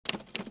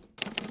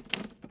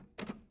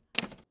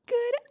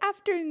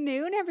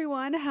afternoon,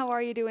 everyone. How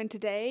are you doing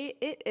today?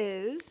 It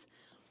is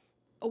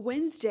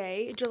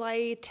Wednesday,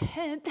 July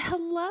 10th.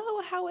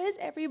 Hello, how is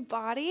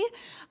everybody?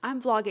 I'm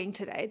vlogging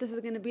today. This is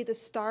going to be the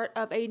start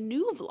of a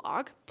new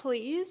vlog.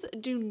 Please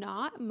do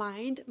not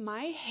mind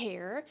my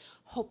hair.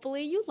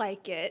 Hopefully you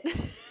like it.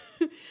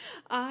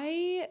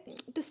 I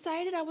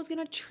decided I was going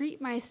to treat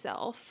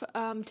myself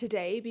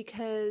today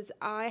because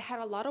I had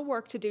a lot of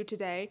work to do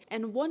today,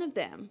 and one of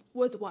them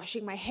was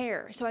washing my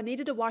hair. So I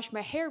needed to wash my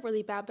hair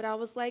really bad, but I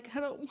was like, I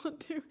don't want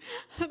to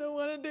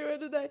do it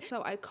today.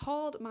 So I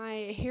called my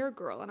hair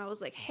girl and I was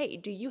like, hey,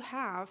 do you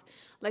have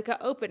like an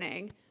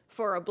opening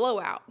for a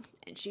blowout?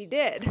 And she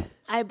did.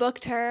 I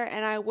booked her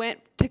and I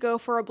went to go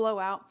for a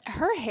blowout.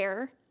 Her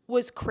hair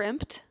was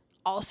crimped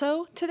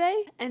also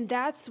today, and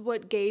that's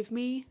what gave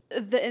me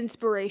the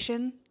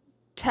inspiration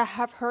to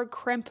have her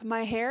crimp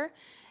my hair,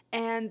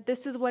 and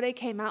this is what it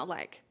came out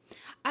like.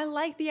 I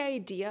like the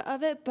idea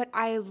of it, but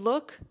I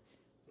look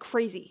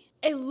crazy.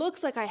 It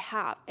looks like I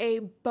have a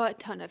butt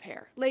ton of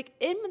hair. Like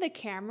in the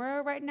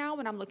camera right now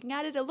when I'm looking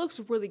at it, it looks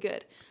really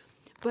good,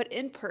 but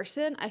in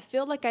person I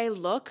feel like I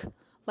look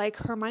like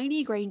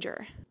Hermione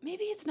Granger.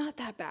 Maybe it's not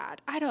that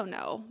bad, I don't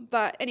know,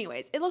 but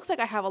anyways, it looks like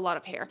I have a lot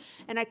of hair,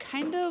 and I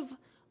kind of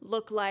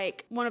look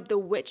like one of the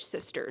witch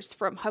sisters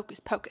from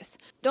Hocus Pocus.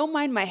 Don't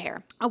mind my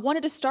hair. I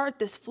wanted to start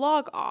this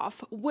vlog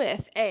off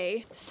with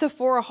a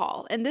Sephora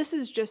haul, and this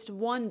is just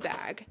one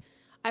bag.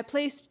 I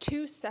placed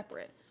two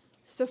separate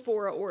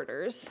Sephora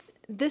orders.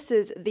 This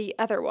is the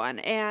other one,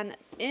 and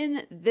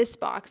in this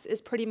box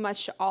is pretty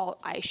much all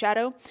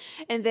eyeshadow,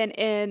 and then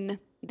in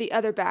the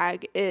other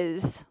bag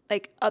is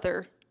like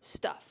other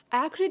stuff.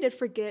 I actually did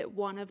forget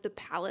one of the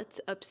palettes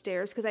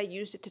upstairs because I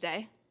used it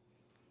today.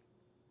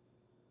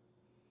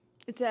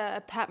 It's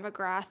a Pat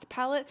McGrath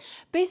palette.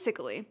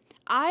 Basically,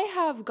 I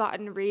have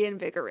gotten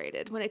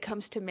reinvigorated when it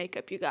comes to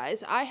makeup, you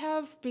guys. I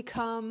have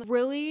become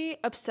really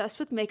obsessed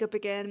with makeup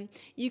again.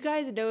 You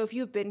guys know, if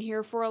you've been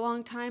here for a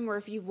long time or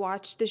if you've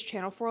watched this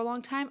channel for a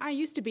long time, I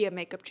used to be a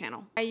makeup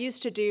channel. I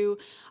used to do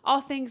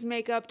all things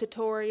makeup,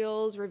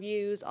 tutorials,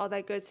 reviews, all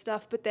that good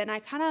stuff, but then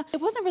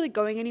it wasn't really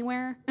going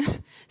anywhere.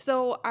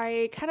 So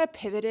I kind of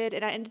pivoted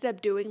and I ended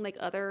up doing like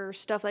other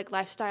stuff like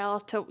lifestyle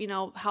to, you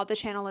know, how the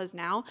channel is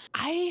now.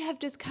 I have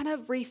just kind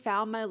of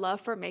refound my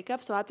love for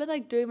makeup. So I've been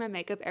like doing my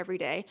makeup every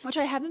day, which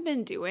I haven't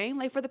been doing.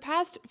 Like for the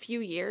past few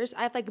years,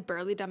 I've like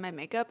barely done my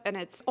makeup, and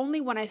it's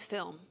only when I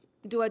film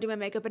do I do my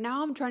makeup, but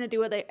now I'm trying to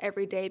do it like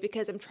every day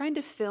because I'm trying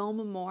to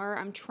film more.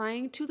 I'm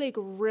trying to like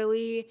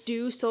really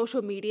do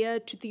social media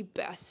to the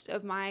best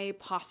of my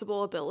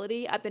possible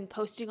ability. I've been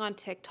posting on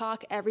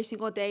TikTok every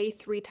single day,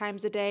 3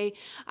 times a day.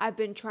 I've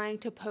been trying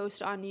to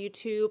post on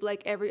YouTube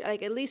like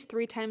at least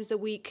 3 times a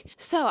week.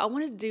 So I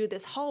wanted to do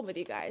this haul with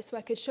you guys so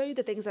I could show you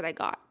the things that I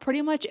got.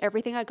 Pretty much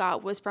everything I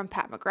got was from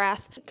Pat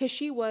McGrath because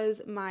she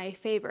was my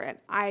favorite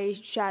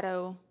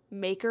eyeshadow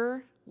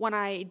maker when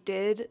I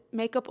did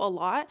makeup a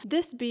lot,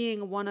 this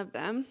being one of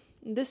them.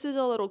 This is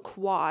a little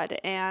quad,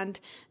 and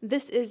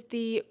this is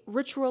the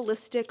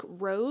Ritualistic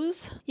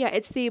Rose. Yeah,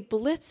 it's the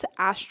Blitz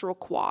Astral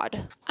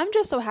Quad. I'm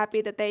just so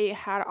happy that they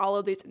had all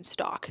of these in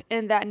stock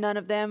and that none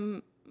of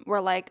them were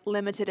like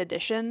limited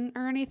edition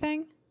or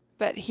anything.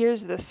 But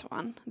here's this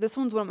one. This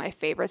one's one of my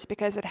favorites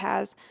because it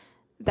has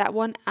that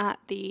one at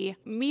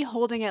me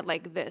holding it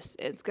like this.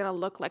 It's gonna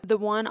look like the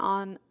one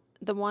on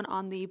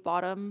the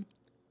bottom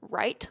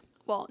right.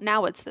 Well,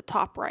 now it's the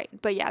top right,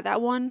 but yeah,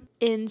 that one,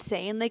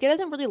 insane. Like, it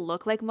doesn't really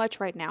look like much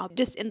right now.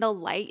 Just in the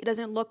light, it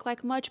doesn't look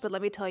like much, but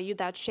let me tell you,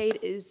 that shade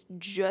is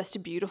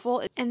just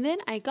beautiful. And then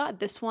I got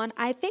this one.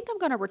 I think I'm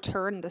going to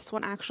return this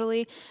one,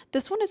 actually.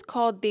 This one is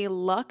called the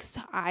Luxe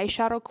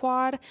Eyeshadow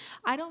Quad.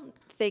 I don't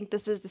think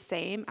this is the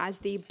same as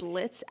the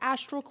Blitz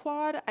Astral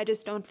Quad. I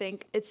just don't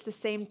think it's the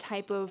same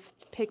type of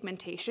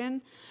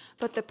pigmentation,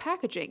 but the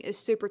packaging is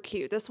super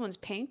cute. This one's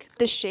pink.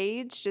 The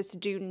shades just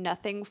do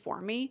nothing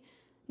for me.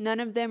 None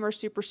of them are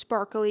super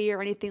sparkly or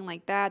anything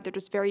like that. They're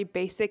just very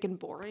basic and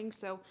boring.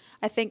 So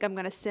I think I'm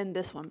going to send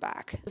this one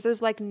back.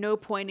 There's like no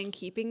point in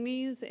keeping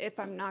these if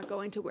I'm not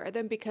going to wear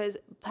them because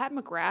Pat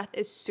McGrath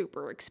is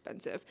super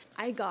expensive.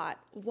 I got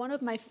one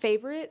of my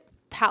favorite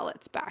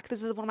palettes back.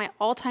 This is one of my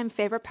all-time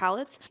favorite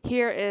palettes.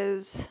 Here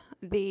is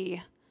the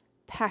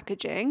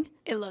packaging.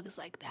 It looks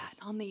like that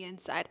on the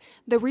inside.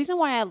 The reason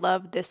why I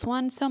love this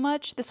one so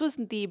much, this was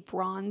the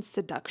Bronze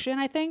Seduction,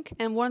 I think.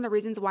 And one of the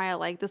reasons why I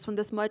like this one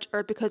this much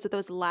are because of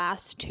those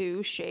last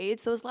 2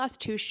 shades. Those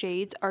last 2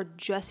 shades are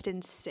just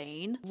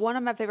insane. One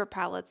of my favorite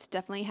palettes.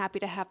 Definitely happy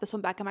to have this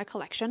one back in my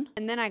collection.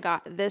 And then I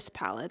got this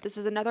palette. This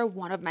is another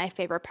one of my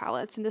favorite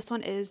palettes. And this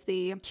one is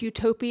the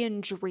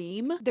Utopian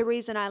Dream. The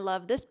reason I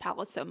love this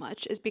palette so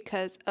much is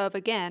because of,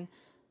 again,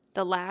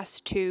 the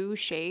last 2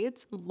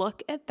 shades.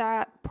 Look at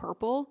that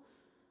purple,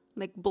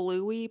 like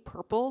bluey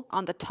purple.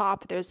 On the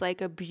top, there's like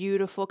a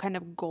beautiful kind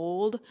of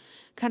gold,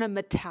 kind of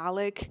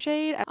metallic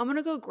shade. I'm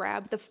gonna go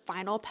grab the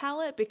final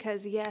palette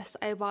because yes,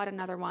 I bought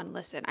another one.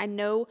 Listen, I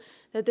know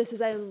that this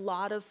is a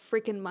lot of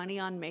freaking money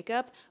on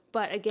makeup,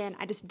 but again,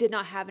 I just did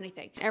not have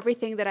anything.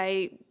 Everything that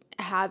I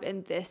have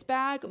in this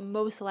bag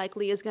most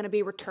likely is going to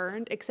be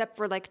returned, except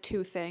for like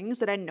 2 things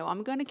that I know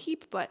I'm going to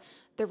keep, but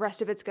the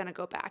rest of it's going to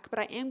go back. But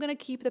I am going to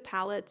keep the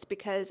palettes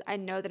because I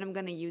know that I'm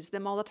going to use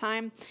them all the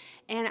time,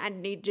 and I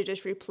need to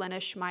just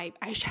replenish my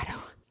eyeshadow.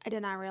 I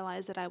did not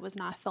realize that I was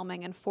not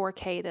filming in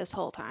 4K this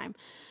whole time.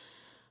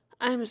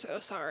 I'm so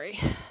sorry.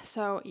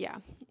 So yeah,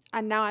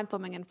 and now I'm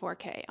filming in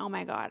 4K. Oh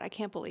my God, I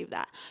can't believe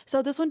that.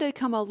 So this one did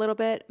come a little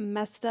bit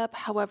messed up.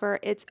 However,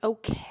 it's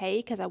okay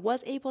because I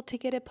was able to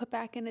get it put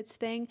back in its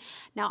thing.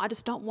 Now I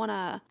just don't want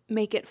to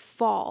make it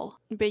fall,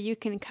 but you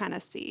can kind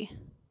of see.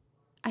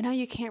 I know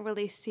you can't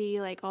really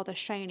see like all the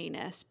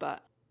shininess,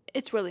 but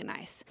it's really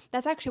nice.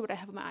 That's actually what I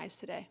have in my eyes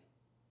today.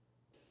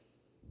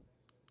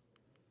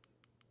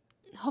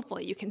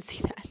 Hopefully you can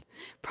see that.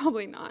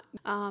 Probably not.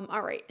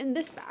 All right, in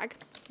this bag,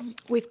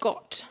 we've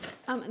got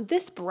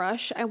this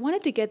brush. I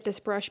wanted to get this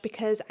brush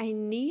because I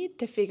need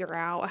to figure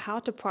out how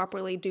to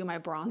properly do my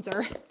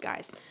bronzer.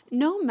 Guys,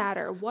 no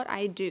matter what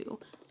I do,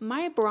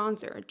 my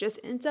bronzer just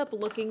ends up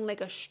looking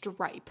like a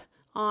stripe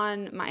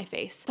on my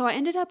face. So I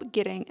ended up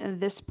getting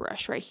this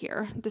brush right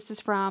here. This is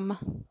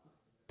from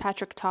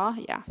Patrick Ta,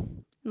 yeah.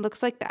 It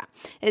looks like that.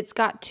 It's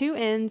got 2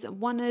 ends.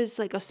 One is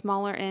like a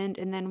smaller end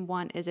and then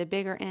one is a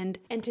bigger end.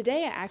 And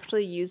today I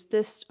actually used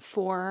this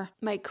for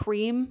my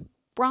cream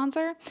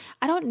bronzer.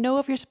 I don't know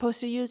if you're supposed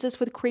to use this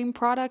with cream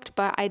product,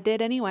 but I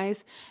did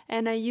anyways.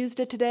 And I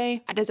used it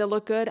today. Does it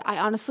look good? I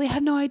honestly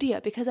have no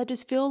idea because I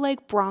just feel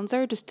like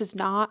bronzer just does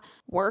not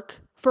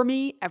work for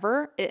me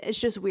ever. It's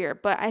just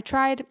weird. But I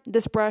tried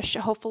this brush.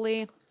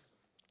 Hopefully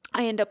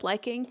I end up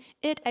liking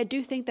it. I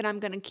do think that I'm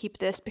going to keep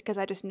this because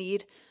I just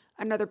need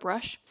another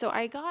brush. So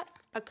I got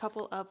a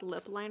couple of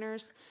lip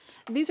liners.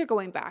 These are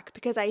going back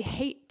because I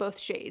hate both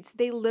shades.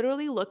 They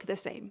literally look the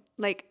same.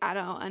 Like, I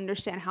don't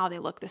understand how they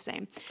look the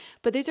same.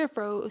 But these are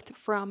both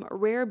from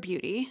Rare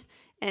Beauty,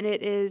 and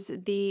it is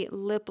the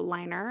lip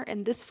liner.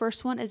 And this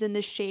first one is in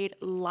the shade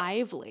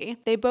Lively.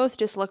 They both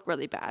just look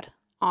really bad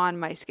on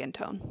my skin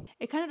tone.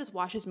 It kind of just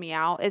washes me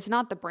out. It's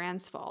not the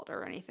brand's fault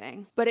or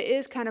anything, but it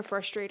is kind of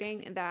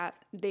frustrating that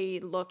they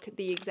look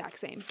the exact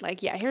same.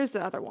 Like, yeah, here's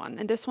the other one.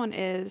 And this one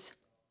is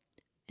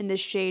in the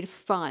shade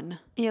Fun.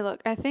 Yeah,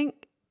 look, I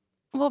think,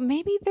 well,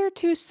 maybe they're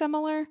too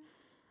similar.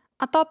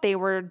 I thought they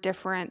were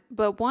different,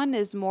 but one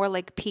is more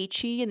like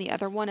peachy and the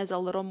other one is a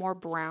little more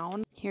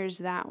brown. Here's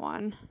that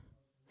one.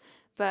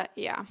 But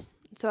yeah.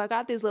 So I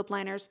got these lip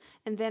liners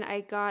and then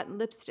I got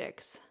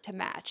lipsticks to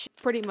match.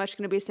 Pretty much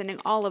going to be sending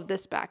all of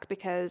this back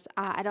because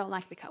I don't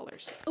like the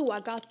colors. Oh,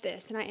 I got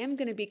this and I am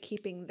going to be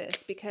keeping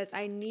this because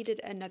I needed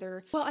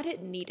another, well, I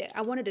didn't need it.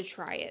 I wanted to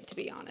try it, to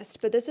be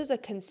honest, but this is a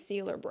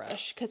concealer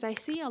brush because I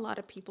see a lot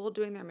of people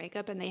doing their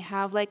makeup and they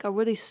have like a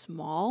really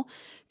small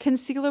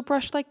concealer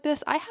brush like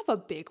this. I have a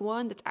big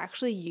one that's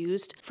actually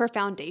used for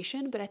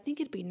foundation, but I think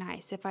it'd be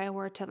nice if I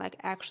were to like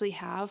actually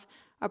have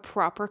a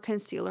proper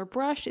concealer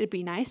brush. It'd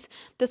be nice.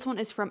 This one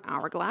is from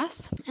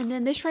Hourglass. And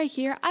then this right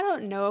here, I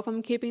don't know if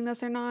I'm keeping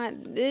this or not.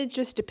 It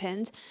just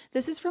depends.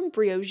 This is from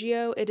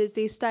Briogeo. It is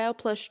the Style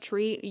Plus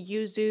Treat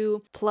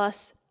Yuzu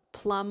Plus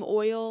Plum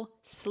Oil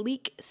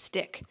Sleek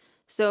Stick.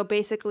 So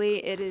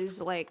basically it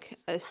is like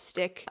a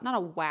stick, not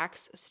a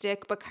wax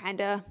stick, but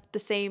kind of the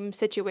same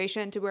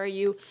situation to where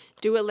you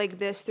do it like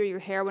this through your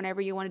hair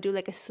whenever you want to do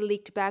like a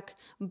sleeked back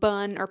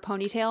bun or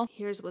ponytail.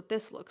 Here's what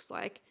this looks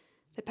like.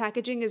 The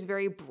packaging is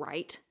very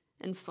bright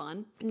and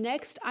fun.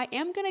 Next, I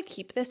am going to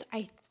keep this.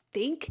 I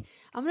think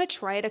I'm going to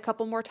try it a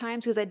couple more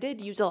times because I did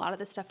use a lot of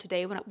this stuff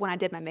today when I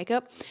did my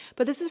makeup.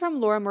 But this is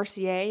from Laura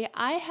Mercier.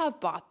 I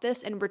have bought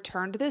this and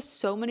returned this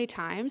so many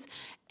times.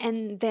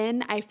 And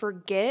then I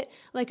forget,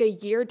 like a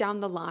year down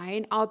the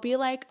line, I'll be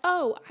like,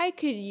 oh, I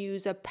could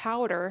use a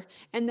powder.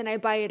 And then I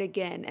buy it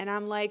again. And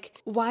I'm like,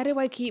 why do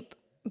I keep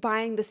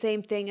buying the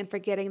same thing and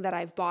forgetting that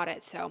I've bought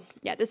it? So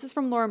yeah, this is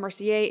from Laura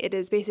Mercier. It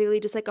is basically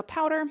just like a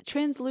powder,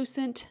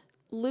 translucent,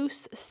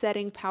 loose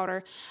setting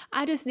powder.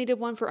 I just needed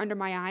one for under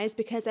my eyes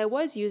because I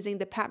was using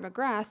the Pat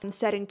McGrath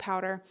setting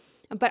powder,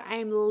 but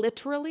I'm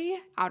literally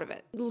out of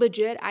it.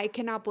 Legit, I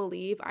cannot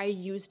believe I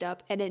used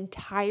up an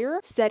entire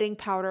setting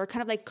powder,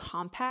 kind of like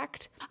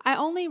compact. I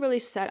only really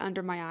set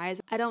under my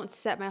eyes. I don't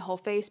set my whole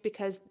face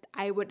because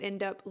I would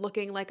end up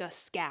looking like a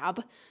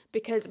scab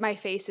because my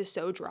face is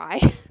so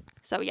dry.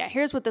 So yeah,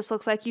 here's what this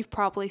looks like. You've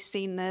probably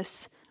seen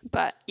this,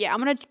 but yeah,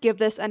 I'm going to give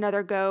this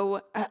another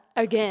go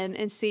again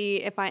and see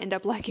if I end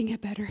up liking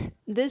it better.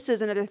 This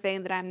is another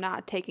thing that I'm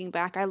not taking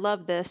back. I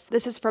love this.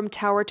 This is from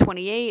Tower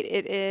 28.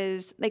 It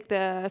is like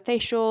the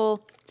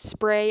facial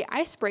spray.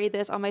 I spray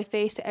this on my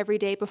face every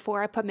day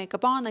before I put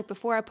makeup on, like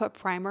before I put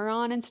primer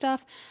on and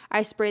stuff.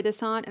 I spray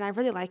this on and I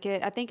really like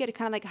it. I think it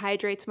kind of like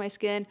hydrates my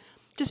skin.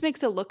 Just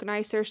makes it look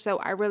nicer, so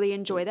I really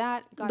enjoy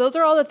that. Those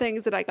are all the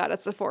things that I got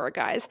at Sephora,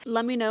 guys.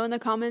 Let me know in the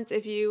comments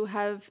if you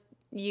have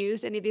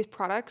used any of these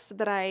products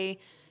that I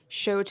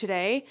showed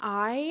today.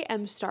 I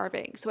am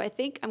starving, so I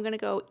think I'm gonna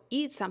go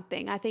eat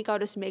something. I think I'll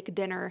just make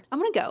dinner. I'm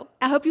gonna go.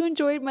 I hope you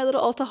enjoyed my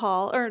little Ulta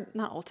haul, or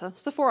not Ulta,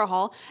 Sephora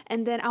haul,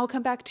 and then I'll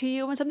come back to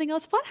you when something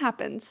else fun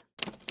happens.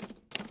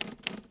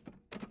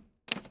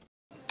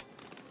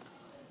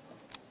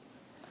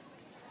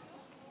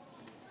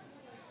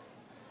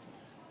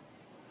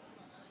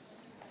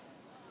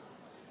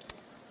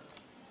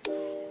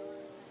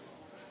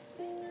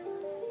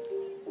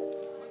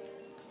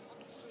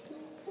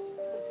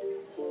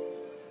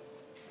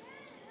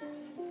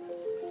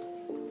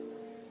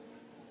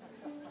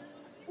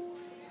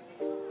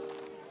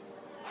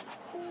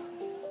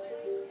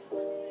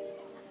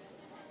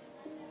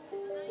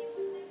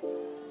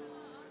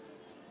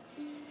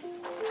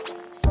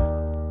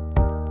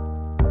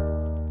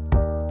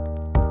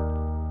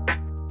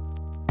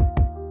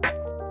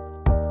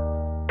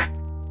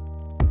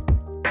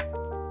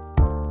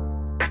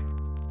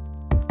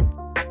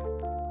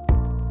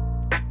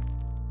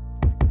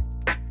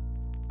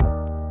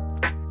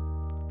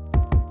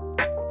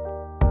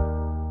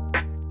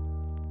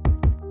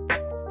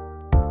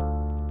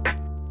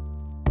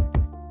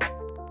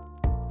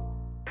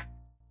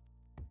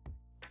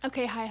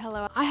 Okay, hi,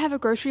 hello. I have a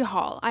grocery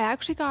haul. I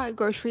actually got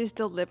groceries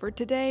delivered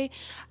today.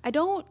 I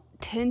don't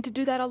tend to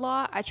do that a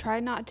lot. I try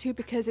not to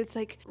because it's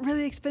like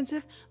really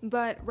expensive,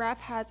 but Raph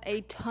has a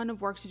ton of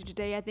work to do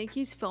today. I think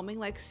he's filming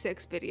like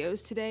 6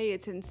 videos today.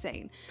 It's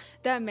insane.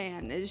 That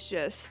man is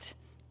just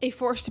a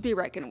force to be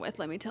reckoned with,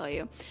 let me tell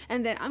you.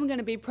 And then I'm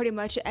gonna be pretty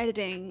much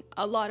editing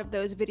a lot of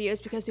those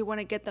videos because we want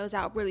to get those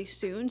out really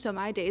soon. So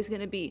my day is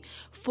gonna be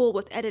full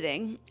with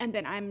editing, and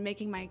then I'm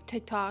making my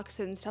TikToks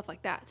and stuff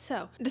like that.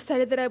 So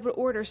decided that I would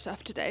order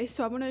stuff today.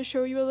 So I'm gonna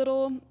show you a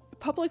little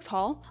Publix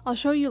haul. I'll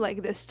show you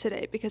like this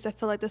today because I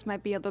feel like this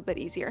might be a little bit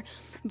easier.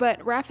 But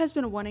Raph has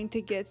been wanting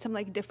to get some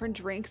like different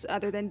drinks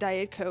other than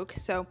Diet Coke.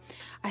 So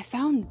I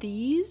found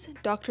these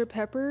Dr.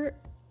 Pepper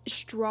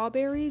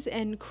strawberries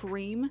and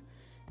cream,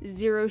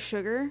 0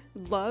 sugar.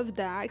 Love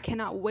that.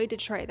 Cannot wait to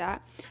try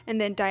that. And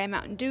then Diet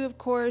Mountain Dew, of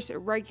course,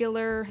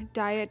 regular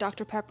Diet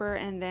Dr. Pepper,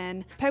 and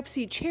then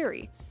Pepsi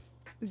Cherry,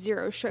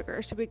 0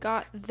 sugar. So we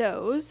got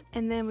those.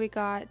 And then we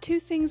got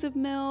 2 things of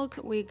milk.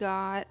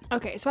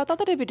 Okay, so I thought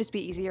that it would just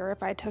be easier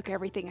if I took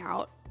everything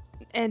out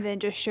and then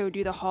just showed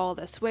you the haul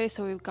this way.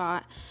 So we've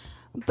got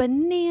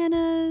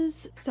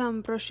bananas,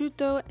 some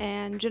prosciutto,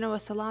 and Genoa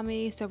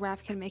salami so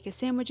Raph can make his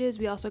sandwiches.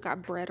 We also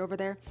got bread over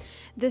there.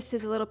 This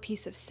is a little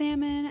piece of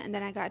salmon, and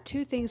then I got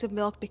 2 things of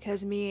milk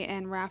because me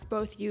and Raph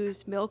both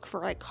use milk for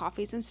like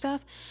coffees and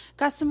stuff.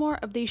 Got some more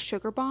of these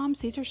sugar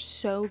bombs. These are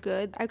so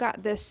good. I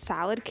got this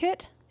salad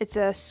kit. It's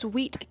a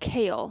sweet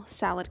kale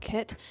salad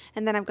kit,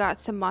 and then I've got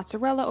some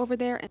mozzarella over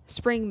there and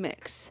spring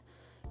mix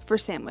for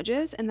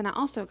sandwiches, and then I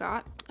also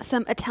got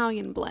some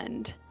Italian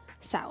blend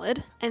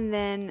salad, and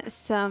then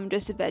some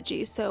just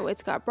veggies. So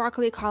it's got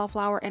broccoli,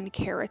 cauliflower, and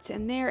carrots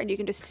in there, and you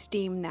can just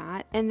steam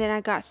that. And then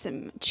I got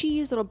some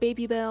cheese, little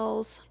baby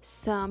bells,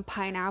 some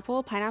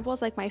pineapple. Pineapple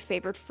is like my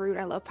favorite fruit.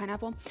 I love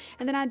pineapple.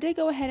 And then I did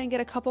go ahead and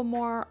get a couple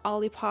more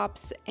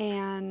Olippops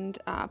and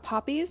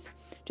Poppies,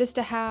 just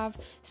to have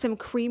some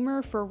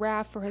creamer for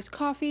Raph for his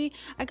coffee.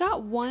 I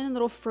got one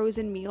little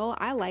frozen meal.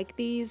 I like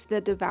these,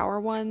 the Devour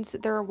ones.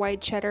 They're a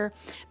white cheddar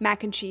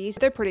mac and cheese.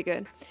 They're pretty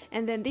good.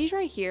 And then these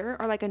right here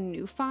are like a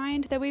new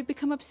find that we've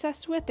become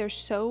obsessed with. They're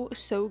so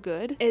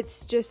good.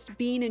 It's just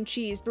bean and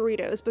cheese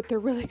burritos, but they're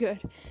really good.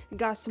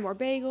 Got some more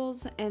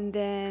bagels, and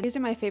then these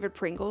are my favorite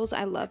Pringles.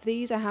 I love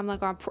these. I have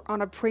like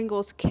on a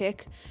Pringles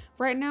kick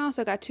right now,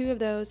 so I got 2 of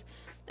those.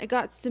 I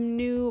got some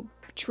new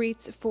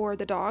treats for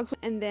the dogs,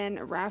 and then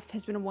Raph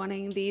has been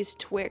wanting these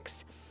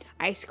Twix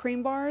ice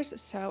cream bars,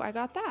 so I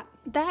got that.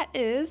 That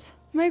is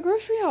my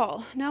grocery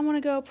haul. Now I want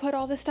to go put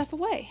all this stuff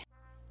away.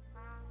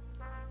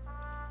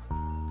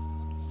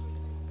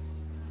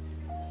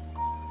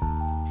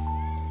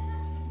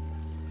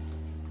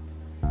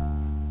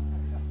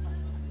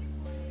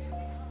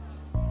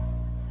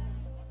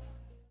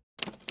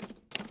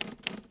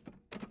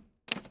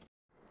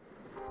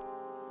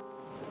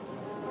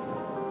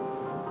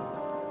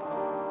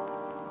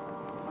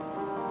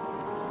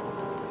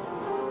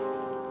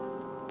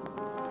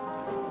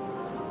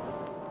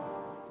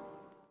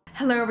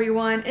 Hello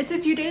everyone, it's a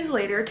few days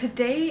later.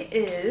 Today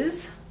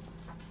is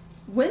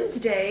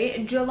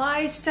Wednesday,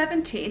 July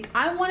 17th.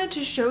 I wanted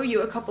to show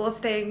you a couple of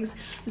things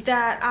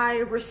that I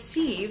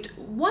received.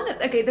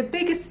 The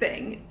biggest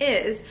thing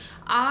is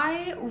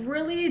I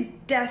really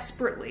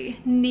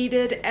desperately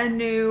needed a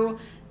new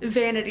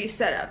vanity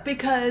setup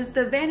because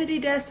the vanity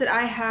desk that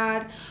I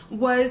had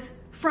was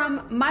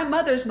from my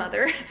mother's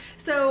mother.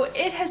 So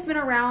it has been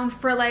around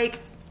for like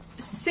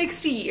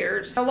 60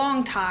 years, a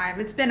long time.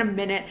 It's been a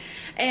minute,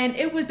 and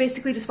it was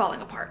basically just falling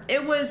apart.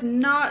 It was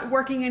not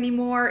working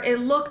anymore. It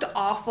looked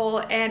awful,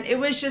 and it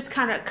was just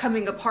kind of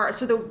coming apart.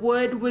 So the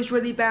wood was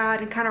really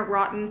bad and kind of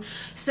rotten.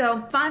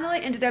 So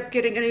finally ended up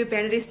getting a new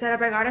vanity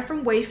setup. I got it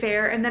from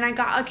Wayfair, and then I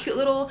got a cute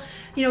little,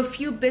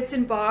 few bits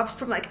and bobs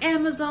from like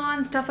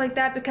Amazon, stuff like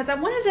that, because I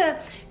wanted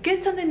to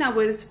get something that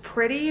was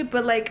pretty,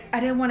 but like I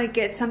didn't want to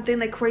get something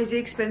like crazy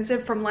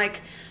expensive from like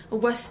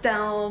West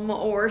Elm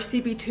or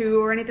CB2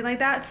 or anything like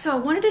that. So I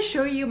wanted to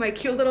show you my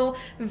cute little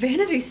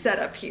vanity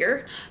setup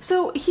here.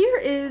 So here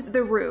is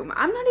the room.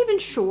 I'm not even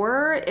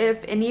sure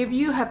if any of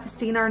you have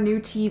seen our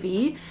new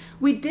TV.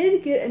 We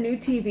did get a new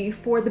TV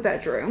for the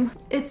bedroom.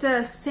 It's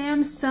a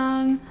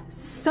Samsung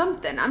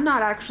something, I'm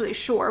not actually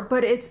sure,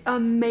 but it's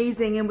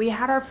amazing, and we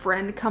had our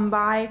friend come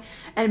by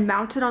and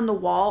mount it on the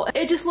wall.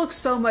 It just looks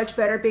so much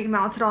better being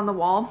mounted on the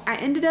wall. I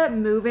ended up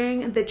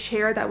moving the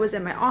chair that was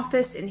in my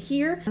office in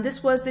here.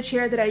 This was the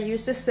chair that I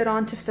used to sit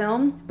on to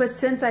film, but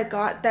since I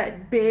got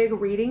that big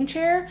reading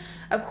chair,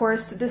 of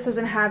course this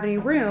doesn't have any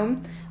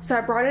room, so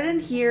I brought it in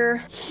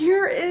here.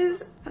 Here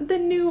is the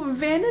new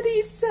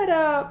vanity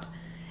setup.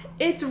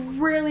 It's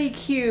really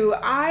cute.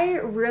 I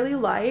really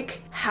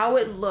like how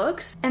it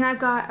looks. And I've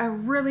got a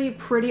really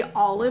pretty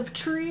olive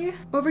tree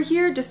over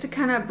here just to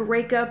kind of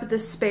break up the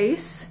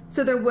space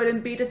so there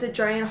wouldn't be just a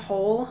giant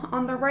hole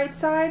on the right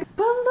side.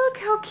 But look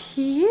how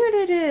cute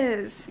it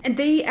is. And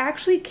they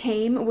actually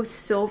came with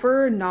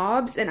silver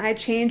knobs and I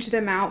changed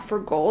them out for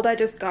gold. I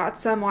just got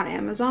some on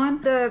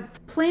Amazon. The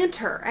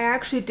planter I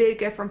actually did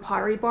get from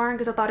Pottery Barn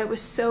because I thought it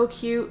was so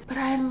cute. But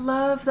I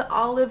love the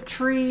olive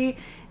tree.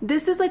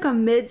 This is like a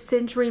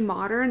mid-century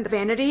modern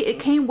vanity.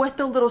 It came with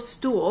the little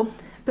stool,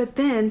 but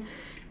then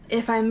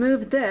if I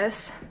move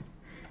this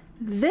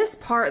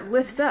part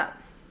lifts up.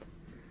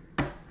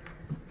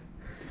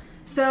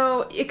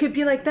 So it could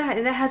be like that,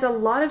 and it has a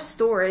lot of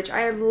storage.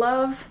 I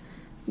love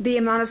the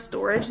amount of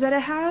storage that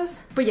it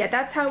has. But yeah,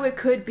 that's how it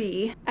could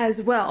be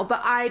as well,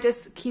 but I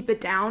just keep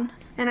it down.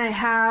 And I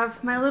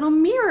have my little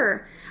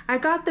mirror. I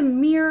got the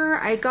mirror,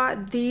 I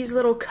got these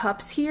little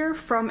cups here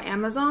from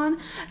Amazon,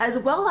 as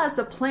well as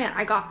the plant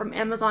I got from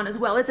Amazon as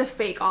well. It's a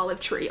fake olive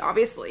tree,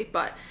 obviously,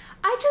 but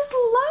I just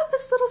love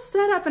this little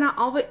setup,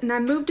 and I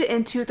moved it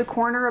into the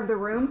corner of the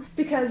room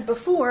because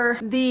before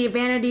the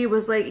vanity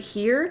was like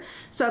here.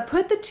 So I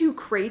put the two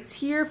crates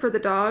here for the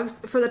dogs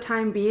for the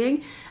time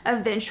being.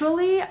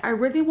 Eventually, I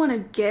really want to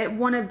get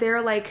one of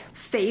their like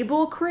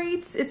FAVES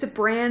crates. It's a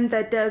brand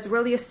that does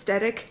really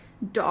aesthetic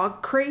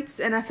dog crates,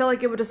 and I feel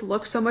like it would just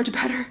look so much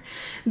better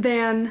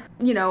than,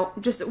 you know,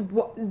 just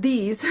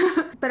these.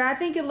 But I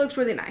think it looks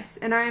really nice,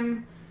 and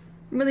I'm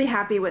really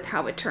happy with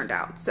how it turned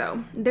out.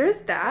 So there's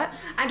that.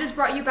 I just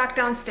brought you back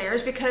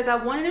downstairs because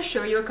I wanted to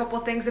show you a couple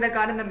things that I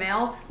got in the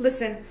mail.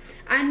 Listen,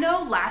 I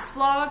know last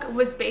vlog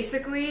was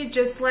basically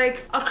just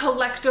like a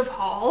collective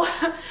haul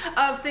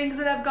of things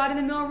that I've got in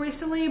the mail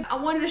recently.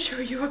 I wanted to show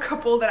you a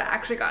couple that I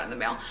actually got in the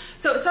mail.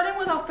 So starting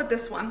off with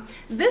this one.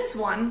 This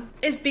one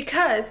is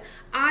because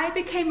I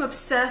became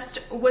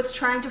obsessed with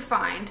trying to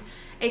find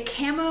a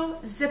camo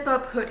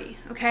zip-up hoodie,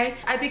 okay?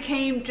 I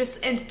became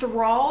just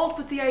enthralled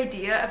with the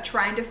idea of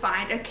trying to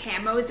find a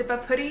camo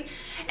zip-up hoodie,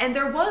 and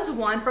there was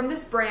one from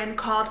this brand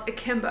called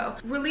Akimbo.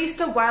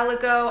 Released a while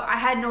ago, I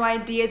had no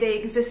idea they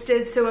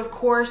existed, so of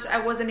course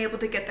I wasn't able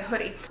to get the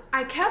hoodie.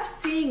 I kept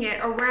seeing it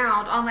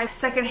around on like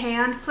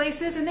secondhand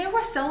places, and they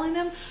were selling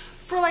them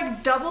for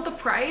like double the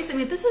price. I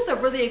mean, this is a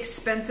really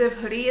expensive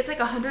hoodie. It's like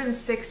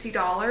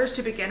 $160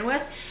 to begin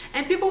with,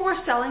 and people were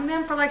selling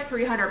them for like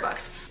 300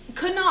 bucks.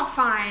 Could not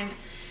find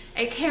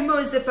a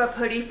camo zip-up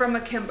hoodie from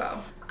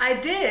Akimbo. I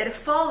did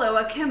follow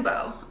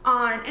Akimbo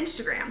on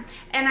Instagram,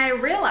 and I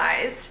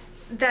realized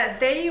that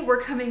they were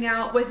coming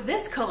out with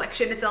this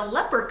collection. It's a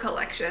leopard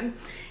collection,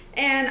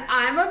 and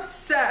I'm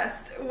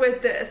obsessed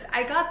with this.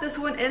 I got this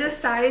one in a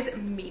size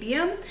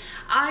medium.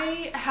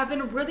 I have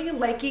been really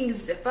liking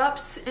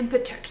zip-ups in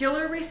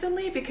particular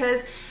recently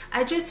because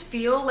I just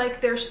feel like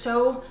they're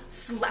so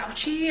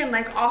slouchy and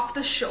like off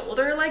the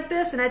shoulder like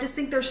this, and I just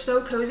think they're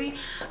so cozy.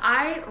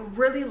 I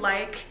really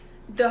like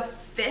the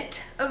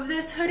fit of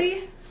this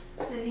hoodie.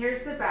 And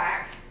here's the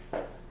back.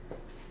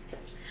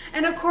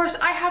 And of course,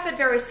 I have it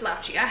very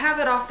slouchy. I have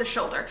it off the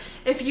shoulder.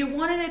 If you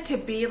wanted it to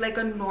be like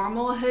a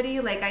normal hoodie,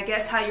 like I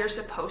guess how you're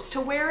supposed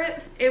to wear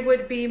it, it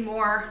would be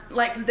more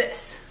like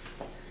this.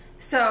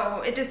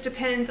 So it just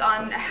depends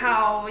on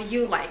how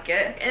you like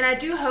it. And I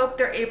do hope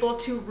they're able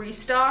to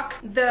restock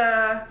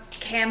the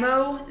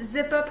camo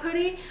zip-up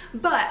hoodie,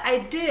 but I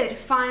did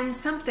find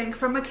something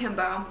from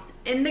Akimbo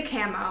in the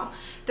camo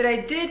that I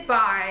did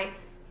buy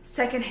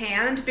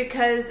secondhand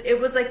because it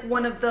was like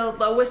one of the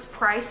lowest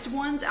priced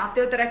ones out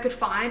there that I could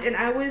find, and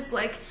I was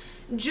like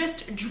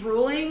just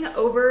drooling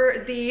over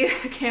the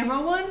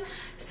camo one.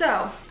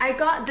 So I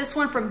got this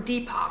one from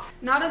Depop.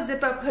 Not a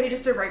zip-up hoodie,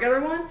 just a regular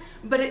one,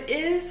 but it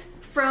is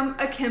from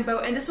Akimbo,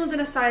 and this one's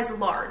in a size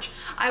large.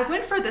 I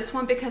went for this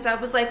one because I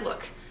was like,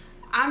 look,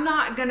 I'm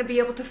not gonna be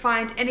able to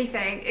find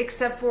anything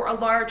except for a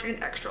large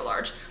and extra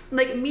large.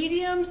 Like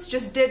mediums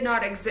just did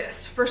not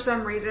exist for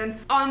some reason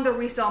on the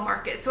resale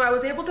market. So I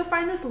was able to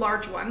find this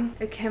large one,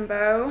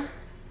 Akimbo,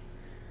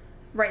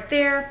 right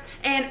there.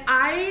 And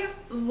I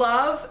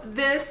love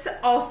this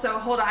also.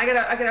 Hold on, I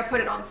gotta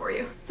put it on for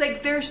you. It's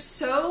like they're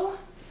so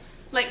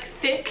like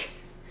thick.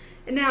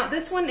 Now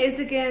this one is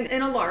again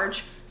in a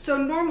large. So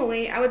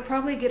normally I would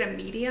probably get a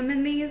medium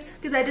in these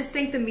because I just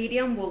think the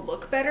medium will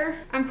look better.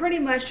 I'm pretty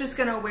much just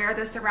gonna wear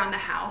this around the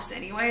house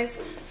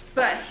anyways,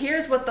 but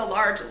here's what the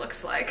large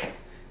looks like.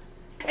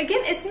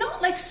 Again, it's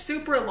not like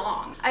super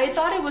long. I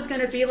thought it was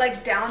gonna be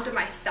like down to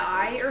my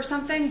thigh or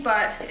something,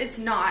 but it's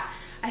not.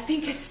 I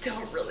think it's still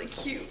really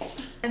cute.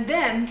 And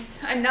then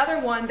another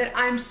one that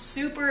I'm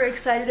super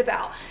excited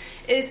about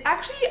is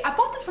actually, I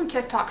bought this from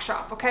TikTok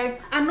Shop, okay?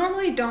 I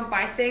normally don't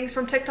buy things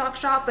from TikTok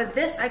Shop, but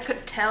this I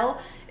could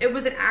tell it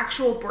was an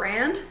actual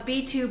brand,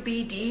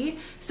 B2BD,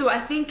 so I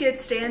think it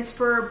stands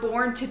for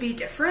Born to Be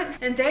Different.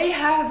 And they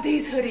have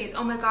these hoodies.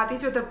 Oh my God,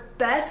 these are the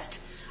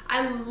best.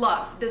 I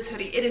love this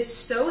hoodie. It is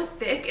so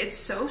thick, it's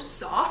so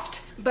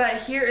soft.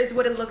 But here is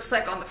what it looks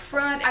like on the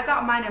front. I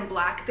got mine in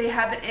black. They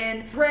have it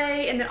in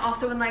gray and then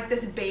also in like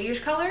this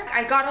beige color.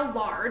 I got a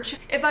large.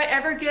 If I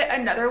ever get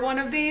another one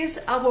of these,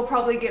 I will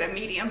probably get a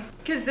medium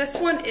because this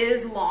one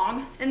is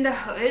long in the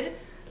hood.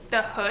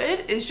 the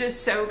hood is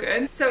just so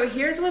good. So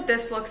here's what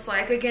this looks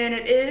like. Again,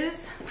 it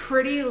is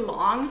pretty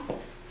long,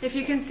 if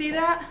you can see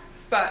that,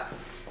 but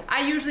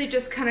I usually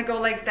just kind of go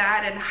like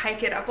that and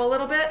hike it up a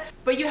little bit,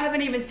 but you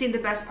haven't even seen the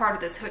best part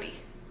of this hoodie.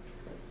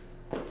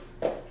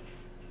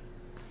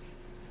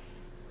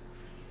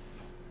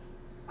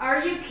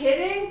 Are you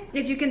kidding?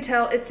 If you can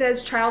tell, it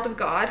says Child of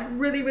God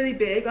really, really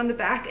big on the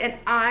back, and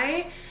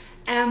I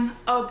am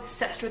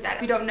obsessed with that.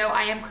 If you don't know,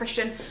 I am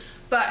Christian,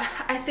 but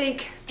I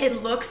think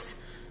it looks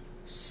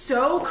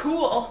so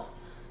cool.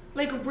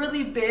 Like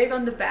really big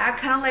on the back,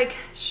 kind of like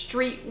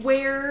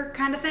streetwear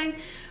kind of thing,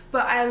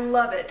 but I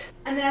love it.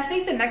 And then I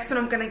think the next one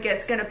I'm gonna get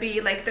is gonna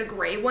be like the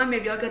gray one.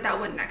 Maybe I'll get that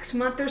one next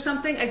month or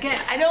something. Again,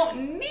 I don't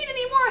need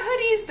any more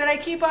hoodies, but I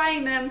keep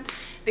buying them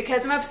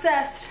because I'm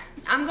obsessed.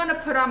 I'm gonna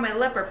put on my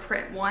leopard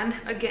print one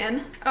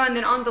again. Oh, and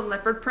then on the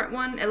leopard print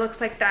one, it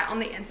looks like that on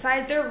the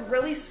inside. They're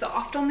really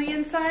soft on the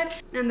inside.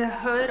 And the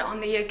hood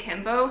on the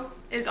akimbo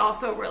is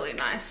also really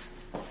nice.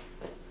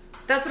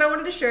 That's what I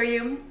wanted to show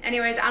you.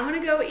 Anyways, I'm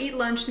gonna go eat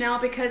lunch now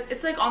because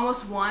it's like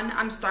almost 1.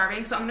 I'm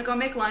starving, so I'm gonna go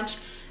make lunch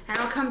and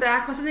I'll come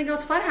back when something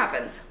else fun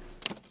happens.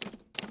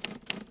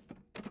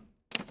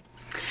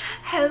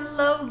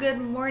 Hello, good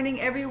morning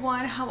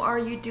everyone. How are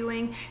you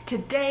doing?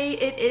 Today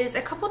it is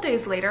a couple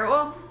days later.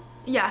 Well,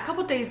 yeah, a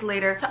couple days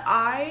later. So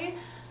I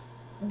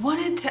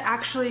wanted to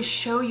actually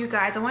show you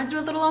guys, I wanted to do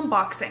a little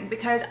unboxing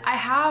because I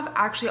have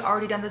actually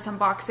already done this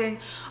unboxing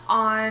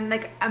on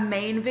like a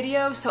main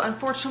video. So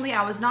unfortunately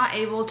I was not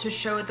able to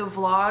show the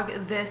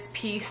vlog this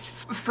piece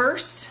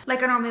first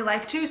like I normally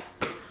like to.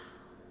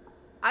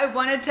 I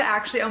wanted to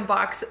actually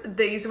unbox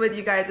these with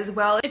you guys as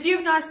well. If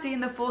you've not seen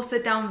the full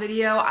sit down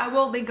video, I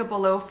will link it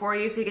below for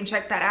you so you can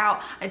check that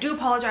out. I do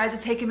apologize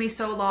it's taken me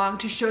so long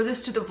to show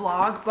this to the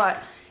vlog,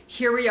 but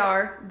here we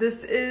are.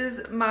 This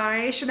is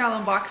my Chanel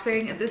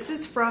unboxing. This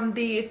is from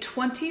the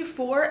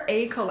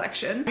 24A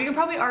collection. You can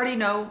probably already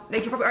know,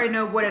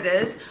 what it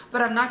is,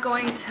 but I'm not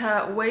going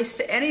to waste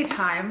any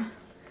time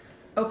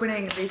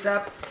opening these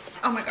up.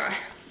 Oh my god.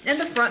 In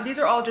the front, these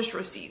are all just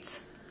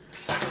receipts.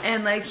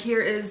 And like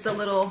here is the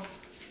little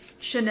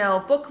Chanel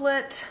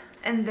booklet,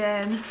 and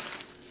then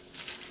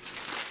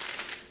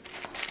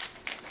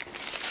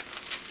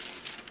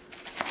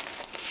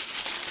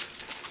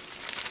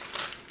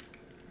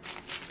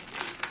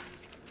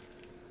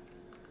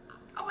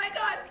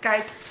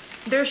guys,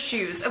 there's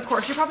shoes. Of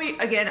course, you probably,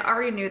 again,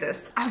 already knew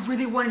this. I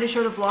really wanted to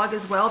show the vlog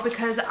as well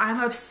because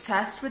I'm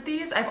obsessed with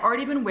these. I've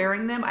already been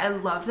wearing them. I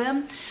love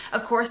them.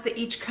 Of course, they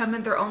each come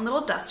in their own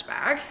little dust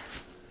bag.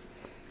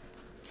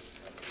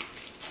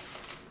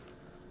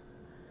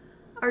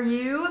 Are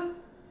you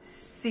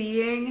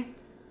seeing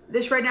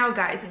this right now,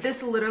 guys?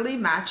 This literally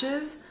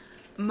matches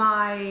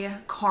my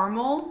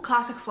caramel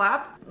classic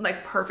flap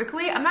like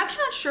perfectly. I'm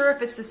actually not sure if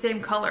it's the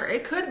same color.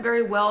 It could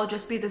very well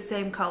just be the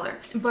same color,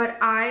 but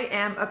I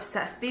am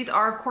obsessed. These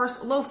are of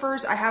course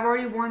loafers. I have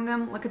already worn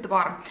them. Look at the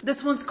bottom.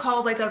 This one's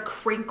called like a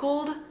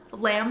crinkled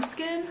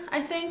lambskin,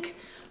 I think.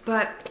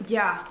 But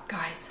yeah,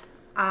 guys,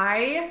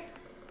 I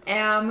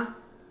am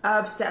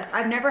obsessed.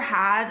 I've never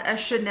had a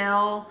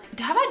Chanel.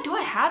 Do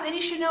I have any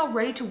Chanel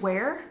ready to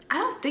wear? I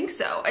don't think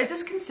so. Is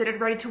this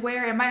considered ready to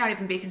wear? It might not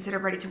even be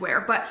considered ready to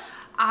wear, but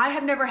I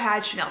have never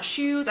had Chanel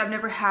shoes. I've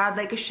never had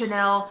like a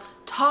Chanel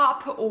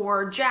top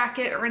or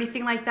jacket or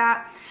anything like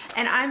that.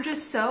 And I'm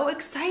just so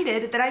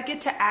excited that I get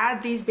to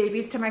add these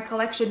babies to my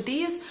collection.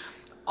 These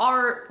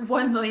are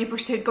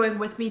 1,000,000% going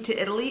with me to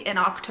Italy in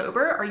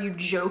October. Are you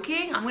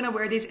joking? I'm gonna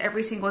wear these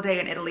every single day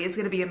in Italy. It's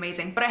gonna be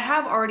amazing. But I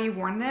have already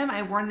worn them.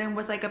 I worn them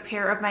with like a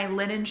pair of my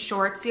linen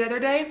shorts the other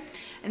day,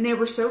 and they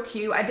were so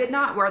cute. I did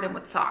not wear them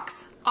with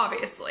socks,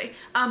 obviously,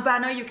 but I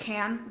know you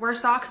can wear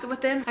socks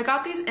with them. I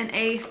got these in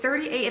a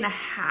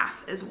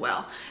 38.5 as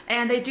well,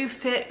 and they do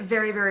fit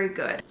very, very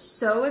good.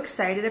 So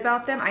excited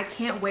about them. I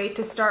can't wait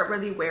to start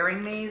really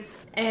wearing these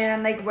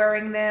and like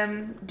wearing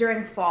them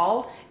during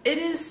fall. It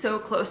is so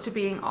close to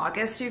being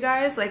August, you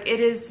guys. Like it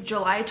is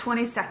July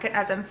 22nd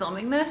as I'm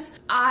filming this.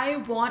 I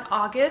want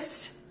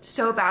August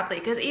so badly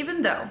because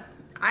even though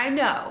I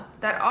know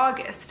that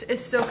August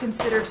is still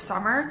considered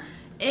summer,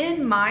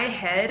 in my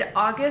head,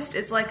 August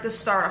is like the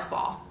start of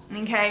fall,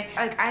 okay?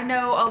 Like I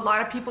know a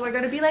lot of people are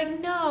gonna be like,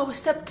 no,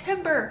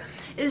 September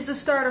is the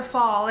start of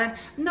fall, and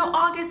no,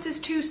 August is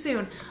too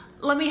soon.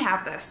 Let me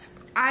have this.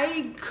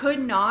 I could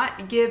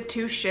not give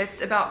two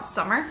shits about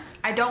summer.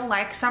 I don't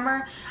like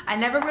summer. I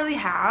never really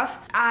have.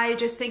 I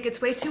just think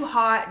it's way too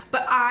hot,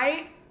 but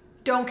I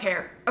don't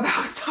care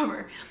about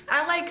summer.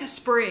 I like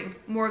spring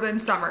more than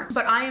summer,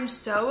 but I am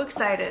so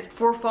excited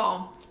for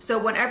fall. So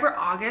whenever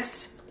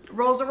August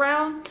rolls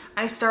around,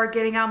 I start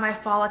getting out my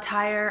fall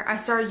attire. I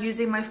start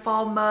using my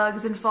fall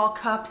mugs and fall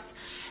cups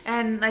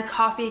and like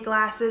coffee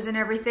glasses and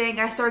everything.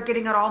 I start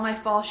getting out all my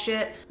fall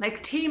shit.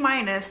 Like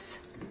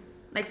T-minus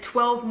like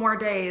 12 more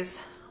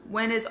days.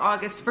 When is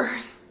August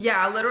 1st?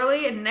 Yeah,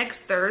 literally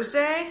next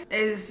Thursday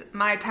is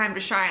my time to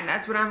shine.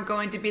 That's when I'm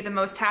going to be the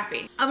most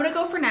happy. I'm gonna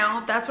go for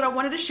now. That's what I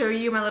wanted to show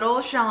you, my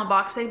little Chanel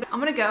unboxing. I'm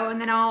gonna go and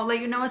then I'll let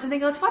you know when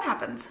something else fun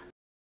happens.